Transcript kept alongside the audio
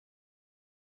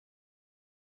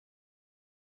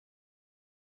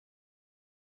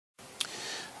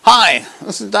Hi,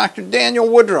 this is Dr. Daniel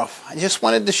Woodruff. I just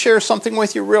wanted to share something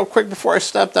with you real quick before I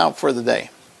stepped out for the day.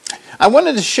 I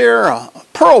wanted to share a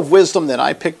pearl of wisdom that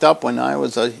I picked up when I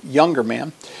was a younger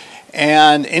man.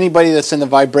 And anybody that's in the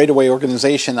Vibrate-A-Way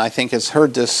organization, I think, has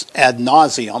heard this ad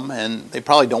nauseum, and they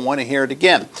probably don't want to hear it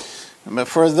again. But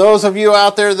for those of you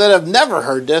out there that have never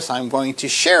heard this, I'm going to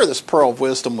share this pearl of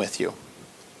wisdom with you.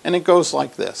 And it goes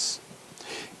like this.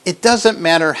 It doesn't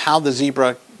matter how the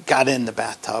zebra got in the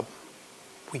bathtub.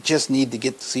 We just need to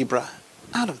get the zebra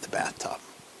out of the bathtub.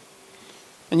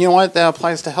 And you know what? That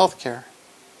applies to healthcare.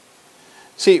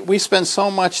 See, we spend so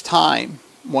much time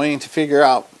wanting to figure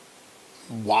out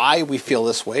why we feel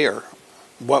this way or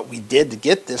what we did to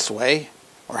get this way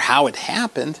or how it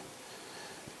happened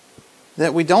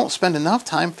that we don't spend enough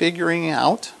time figuring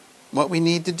out what we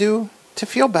need to do to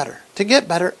feel better, to get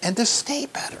better, and to stay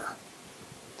better.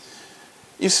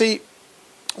 You see,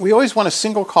 we always want a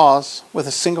single cause with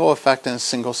a single effect and a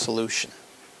single solution.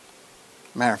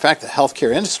 Matter of fact, the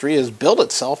healthcare industry has built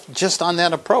itself just on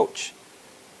that approach.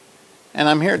 And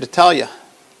I'm here to tell you,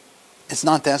 it's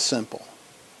not that simple.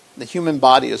 The human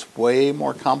body is way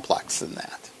more complex than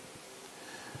that.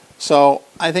 So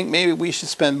I think maybe we should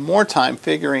spend more time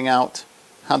figuring out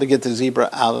how to get the zebra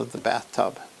out of the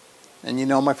bathtub. And you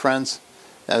know, my friends,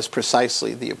 that is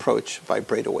precisely the approach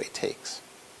Vibrate-A-Way takes.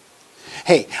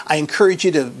 Hey, I encourage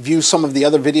you to view some of the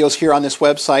other videos here on this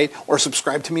website or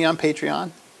subscribe to me on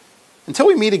Patreon. Until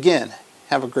we meet again,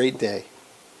 have a great day.